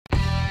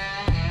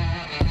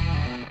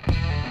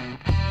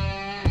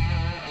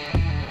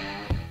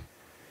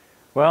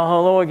Well,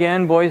 hello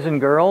again, boys and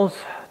girls.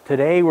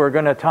 Today we're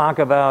going to talk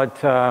about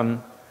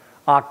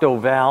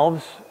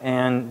octovalves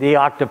and the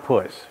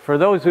octopus. For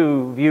those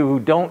of you who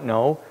don't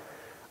know,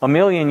 a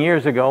million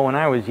years ago when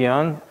I was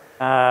young,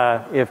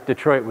 if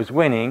Detroit was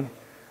winning,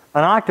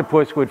 an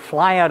octopus would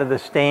fly out of the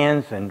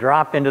stands and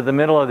drop into the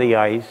middle of the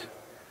ice.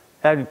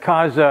 That would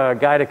cause a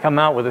guy to come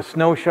out with a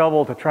snow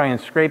shovel to try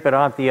and scrape it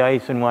off the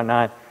ice and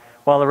whatnot,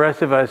 while the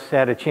rest of us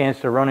had a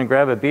chance to run and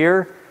grab a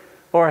beer,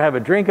 or have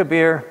a drink of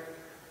beer,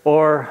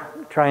 or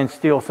try and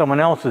steal someone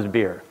else's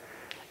beer.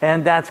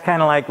 And that's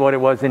kind of like what it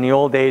was in the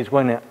old days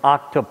when the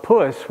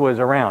octopus was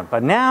around.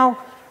 But now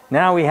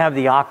we have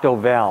the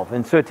octovalve.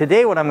 And so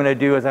today what I'm going to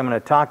do is I'm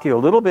going to talk to you a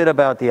little bit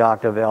about the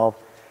octovalve.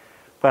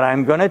 But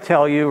I'm going to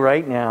tell you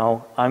right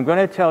now, I'm going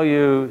to tell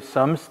you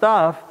some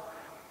stuff,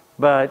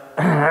 but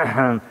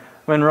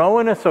Munro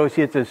and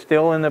Associates is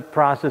still in the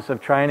process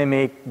of trying to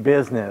make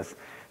business.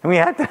 And we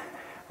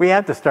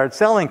have to start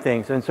selling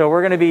things. And so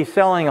we're going to be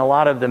selling a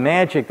lot of the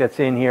magic that's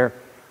in here.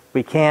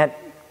 We can't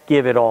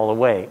give it all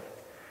away.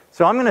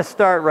 So I'm going to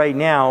start right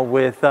now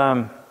with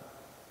the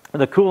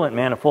coolant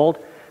manifold,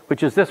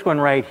 which is this one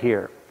right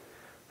here.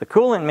 The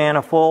coolant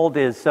manifold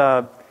is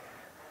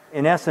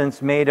in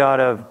essence made out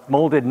of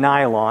molded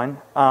nylon.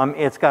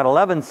 It's got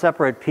 11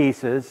 separate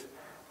pieces.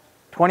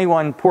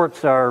 21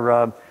 ports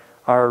are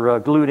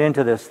glued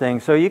into this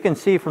thing. So you can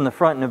see from the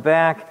front and the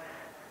back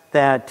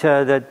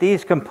that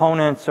these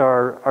components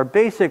are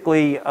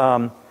basically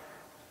hot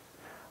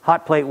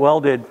plate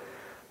welded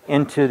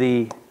into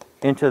the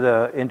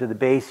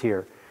base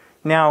here.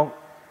 Now,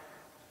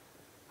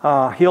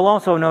 you'll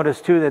also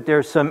notice too that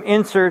there's some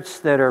inserts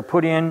that are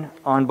put in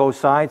on both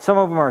sides. Some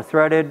of them are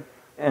threaded,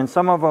 and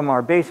some of them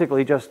are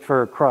basically just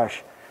for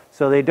crush.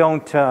 So they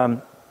don't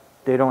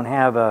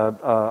have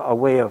a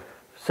way of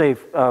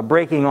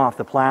breaking off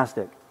the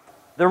plastic.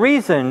 The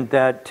reason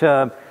that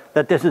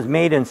this is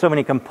made in so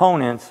many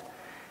components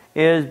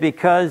is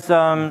because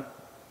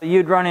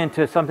you'd run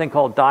into something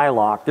called die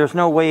lock. There's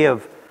no way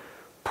of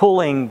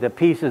pulling the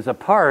pieces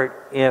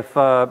apart if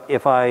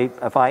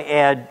I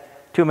add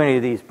too many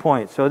of these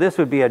points. So this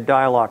would be a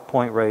die lock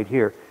point right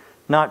here.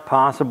 Not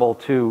possible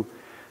to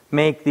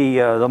make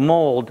the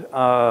mold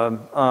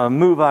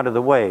move out of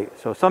the way.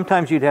 So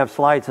sometimes you'd have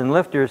slides and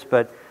lifters,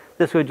 but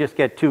this would just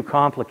get too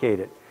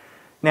complicated.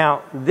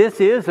 Now,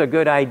 this is a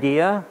good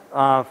idea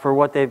for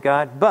what they've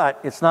got, but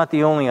it's not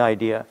the only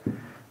idea.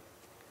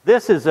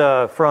 This is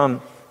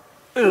from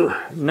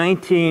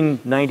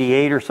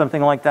 1998 or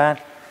something like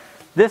that.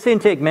 This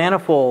intake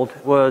manifold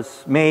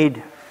was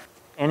made,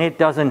 and it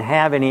doesn't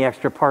have any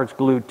extra parts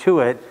glued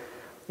to it.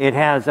 It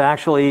has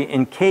actually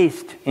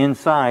encased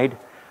inside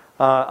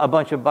a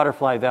bunch of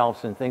butterfly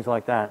valves and things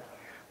like that.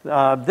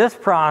 This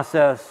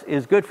process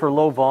is good for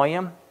low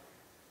volume,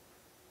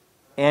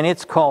 and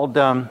it's called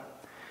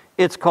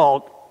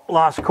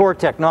Lost Core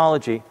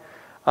technology.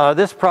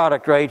 This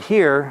product right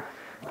here,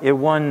 it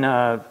won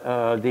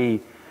the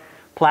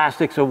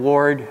Plastics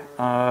Award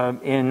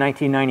in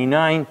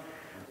 1999.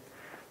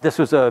 This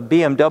was a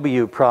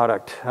BMW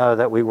product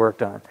that we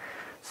worked on.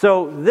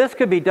 So this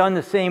could be done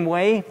the same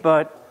way,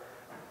 but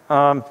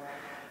the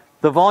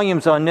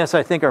volumes on this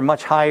I think are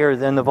much higher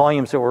than the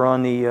volumes that were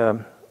on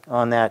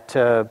that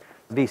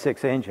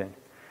V6 engine.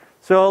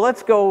 So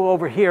let's go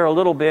over here a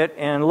little bit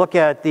and look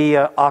at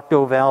the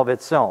octovalve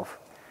itself.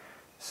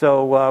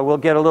 So we'll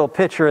get a little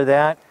picture of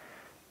that.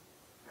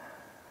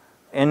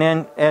 And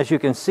then as you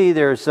can see,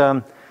 there's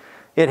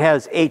it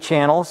has 8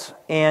 channels,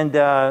 and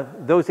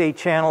those 8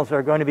 channels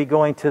are going to be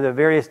going to the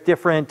various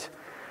different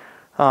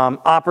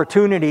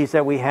opportunities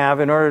that we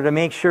have in order to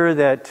make sure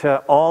that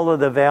all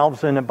of the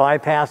valves and the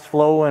bypass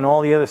flow and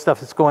all the other stuff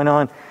that's going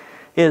on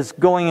is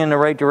going in the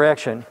right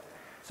direction.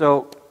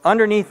 So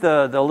underneath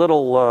the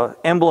little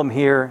emblem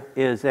here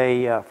is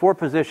a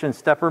 4-position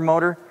stepper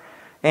motor,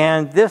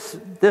 and this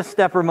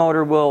stepper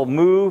motor will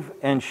move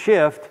and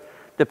shift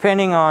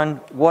depending on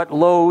what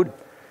load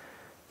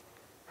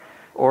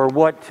or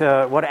what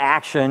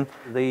action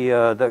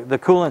the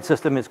coolant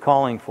system is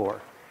calling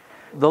for.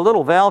 The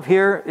little valve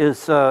here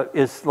is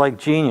like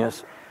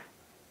genius.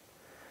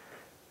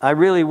 I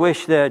really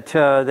wish that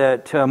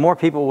more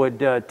people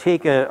would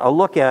take a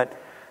look at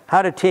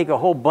how to take a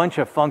whole bunch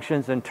of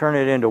functions and turn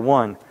it into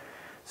one.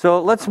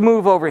 So let's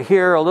move over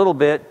here a little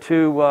bit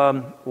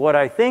to what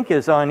I think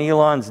is on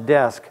Elon's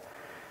desk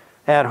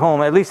at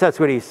home. At least that's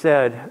what he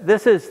said.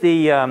 This is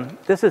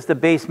the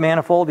base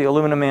manifold, the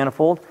aluminum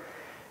manifold.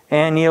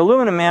 And the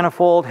aluminum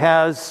manifold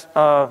has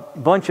a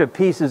bunch of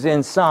pieces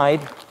inside,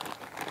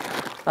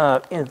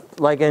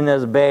 like in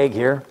this bag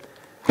here.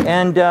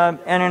 And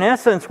in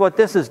essence, what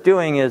this is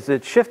doing is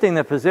it's shifting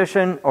the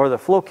position or the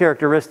flow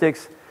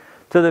characteristics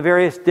to the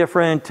various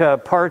different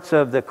parts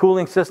of the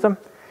cooling system.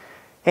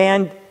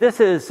 And this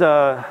is,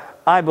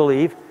 I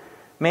believe,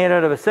 made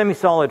out of a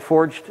semi-solid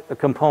forged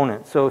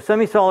component. So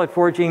semi-solid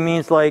forging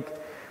means like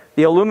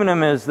the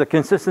aluminum is the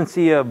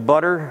consistency of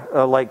butter,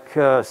 like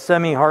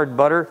semi-hard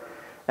butter.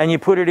 And you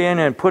put it in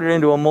and put it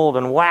into a mold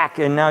and whack,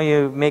 and now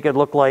you make it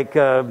look like,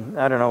 I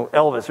don't know,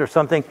 Elvis or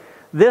something.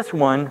 This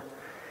one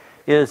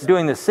is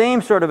doing the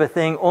same sort of a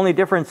thing, only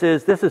difference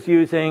is this is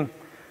using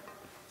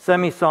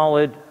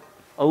semi-solid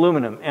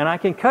aluminum. And I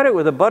can cut it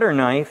with a butter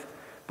knife,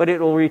 but it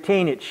will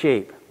retain its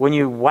shape. When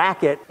you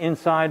whack it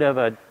inside of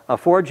a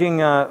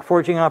forging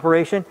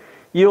operation,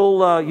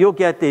 you'll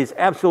get these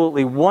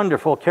absolutely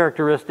wonderful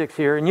characteristics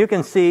here. And you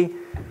can see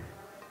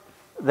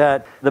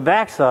that the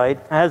backside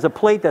has a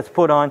plate that's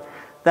put on.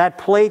 That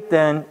plate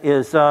then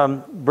is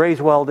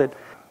braze welded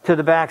to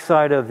the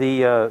backside of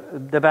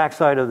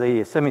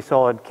the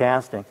semi-solid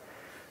casting.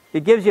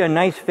 It gives you a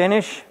nice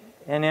finish,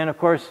 and then of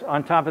course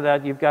on top of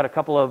that you've got a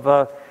couple of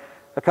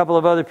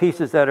other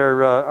pieces that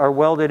are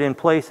welded in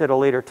place at a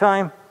later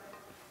time.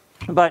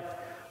 But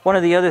one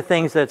of the other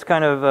things that's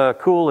kind of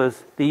cool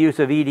is the use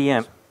of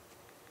EDM,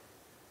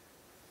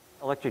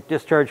 electric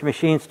discharge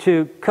machines,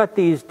 to cut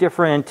these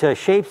different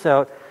shapes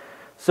out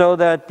so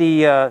that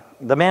the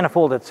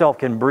manifold itself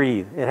can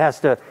breathe. It has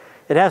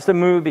to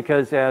move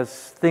because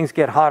as things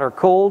get hot or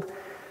cold,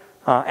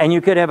 and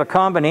you could have a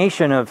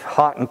combination of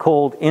hot and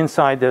cold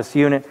inside this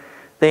unit,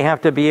 they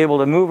have to be able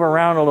to move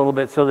around a little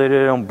bit so that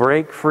they don't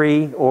break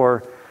free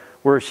or,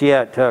 worse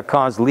yet,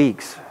 cause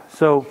leaks.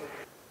 So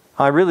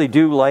I really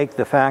do like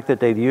the fact that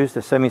they've used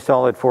a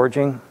semi-solid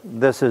forging.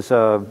 This is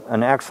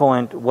an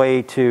excellent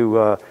way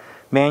to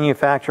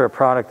manufacture a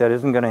product that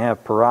isn't going to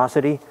have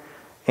porosity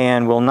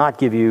and will not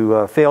give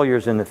you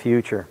failures in the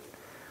future.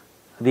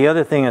 The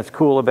other thing that's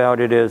cool about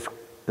it is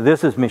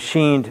this is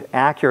machined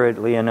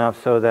accurately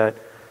enough so that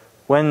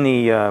when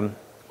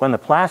the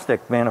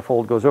plastic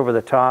manifold goes over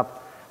the top,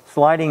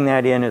 sliding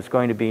that in is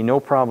going to be no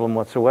problem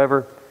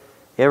whatsoever.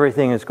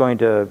 Everything is going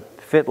to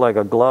fit like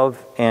a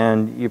glove,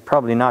 and you're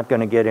probably not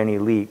going to get any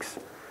leaks.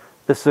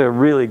 This is a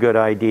really good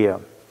idea.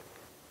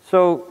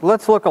 So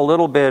let's look a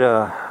little bit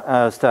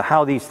as to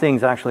how these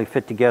things actually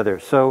fit together.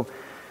 So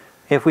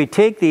if we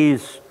take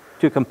these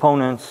two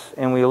components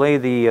and we lay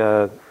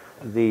the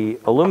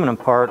aluminum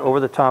part over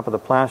the top of the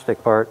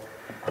plastic part,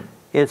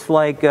 it's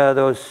like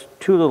those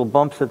two little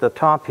bumps at the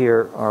top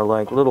here are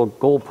like little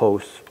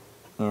goalposts,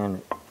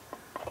 and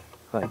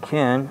if I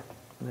can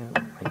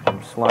make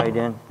them slide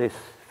in, they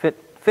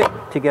fit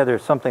together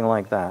something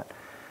like that.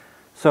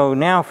 So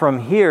now from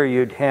here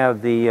you'd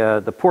have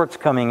the ports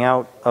coming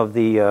out of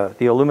the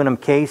aluminum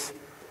case,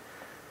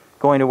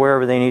 going to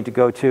wherever they need to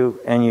go to,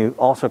 and you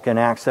also can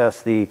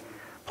access the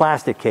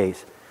plastic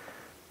case.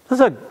 This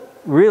is a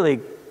really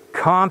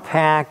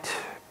compact,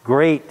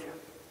 great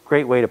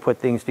way to put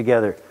things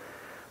together.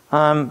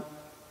 I'm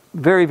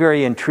very,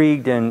 very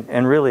intrigued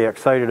and really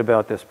excited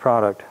about this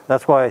product.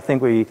 That's why I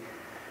think we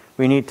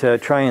need to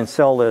try and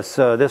sell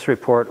this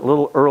report a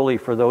little early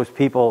for those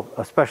people,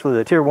 especially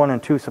the tier 1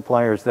 and 2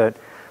 suppliers that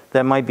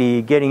might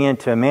be getting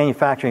into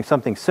manufacturing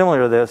something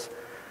similar to this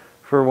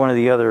for one of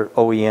the other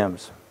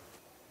OEMs.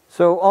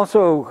 So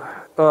also,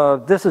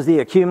 this is the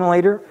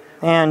accumulator,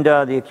 and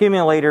the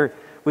accumulator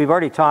we've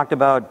already talked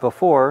about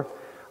before.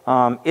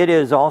 It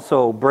is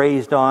also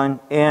brazed on,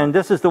 and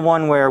this is the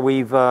one where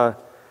we've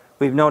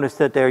noticed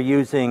that they're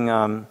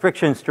using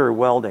friction stir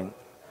welding.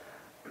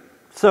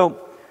 So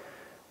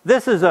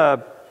this is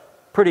a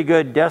pretty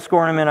good desk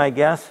ornament, I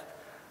guess,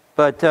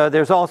 but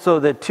there's also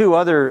the two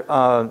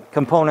other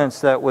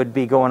components that would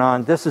be going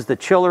on. This is the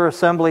chiller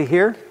assembly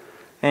here,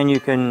 and you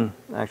can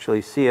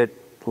actually see it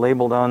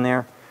labeled on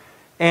there.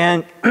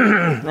 And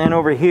and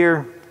over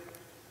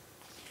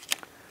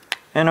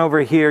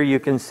here you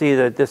can see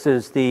that this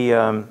is the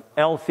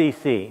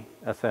LCC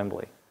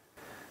assembly.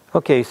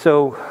 Okay,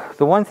 so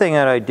the one thing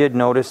that I did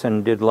notice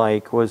and did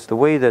like was the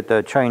way that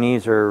the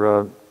Chinese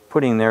are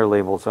putting their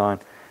labels on.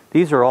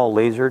 These are all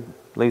laser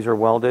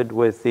welded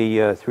with the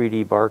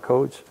 3D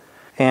barcodes.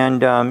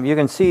 And you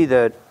can see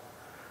that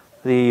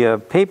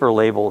the paper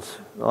labels,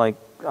 like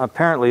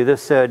apparently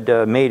this said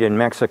made in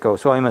Mexico,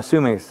 so I'm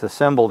assuming it's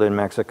assembled in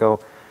Mexico.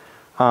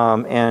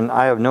 And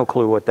I have no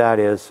clue what that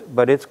is,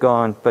 but it's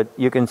gone. But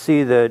you can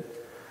see that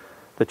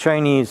the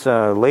Chinese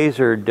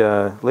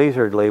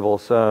lasered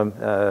labels,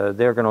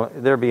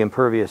 they're be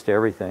impervious to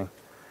everything.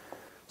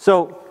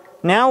 So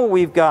now what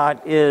we've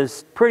got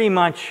is pretty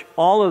much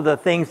all of the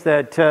things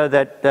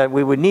that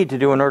we would need to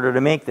do in order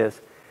to make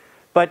this.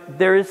 But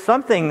there is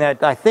something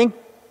that I think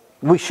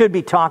we should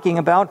be talking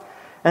about,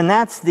 and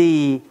that's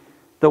the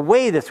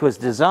way this was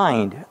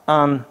designed.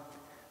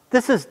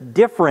 This is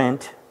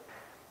different.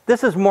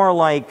 This is more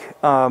like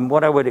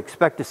what I would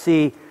expect to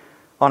see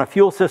on a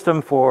fuel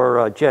system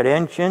for jet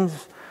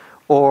engines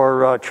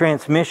or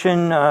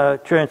transmission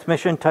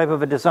type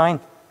of a design.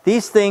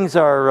 These things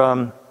are,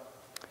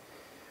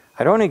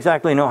 I don't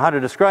exactly know how to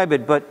describe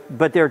it,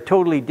 but they're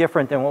totally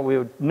different than what we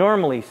would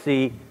normally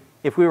see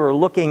if we were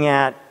looking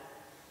at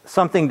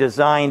something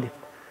designed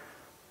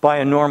by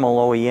a normal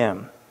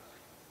OEM.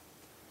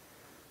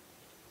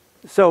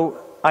 So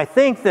I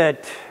think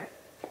that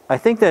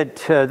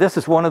this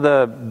is one of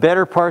the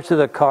better parts of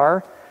the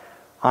car.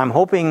 I'm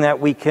hoping that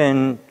we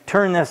can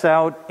turn this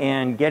out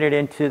and get it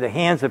into the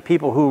hands of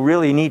people who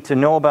really need to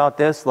know about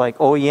this, like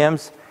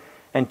OEMs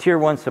and tier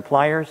 1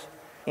 suppliers.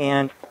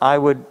 And I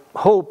would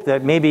hope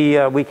that maybe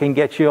we can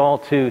get you all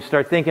to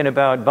start thinking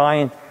about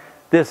buying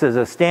this as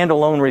a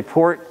standalone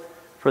report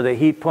for the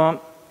heat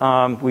pump.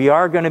 We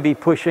are going to be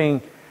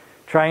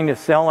trying to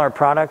sell our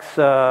products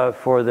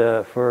for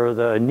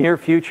the near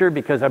future,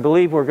 because I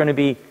believe we're going to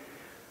be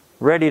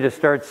ready to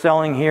start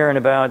selling here in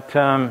about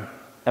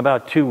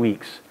 2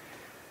 weeks.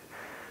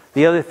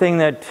 The other thing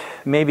that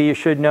maybe you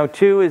should know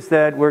too is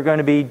that we're going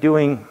to be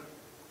doing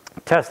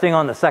testing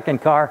on the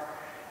second car,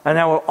 and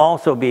that will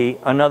also be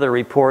another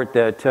report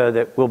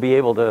that we'll be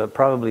able to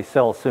probably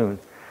sell soon.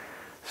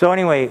 So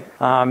anyway,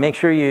 make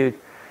sure you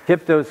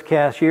tip those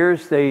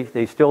cashiers.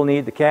 They still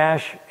need the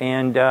cash,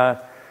 and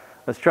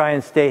let's try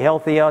and stay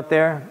healthy out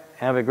there.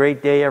 Have a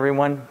great day,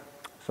 everyone.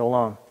 So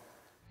long.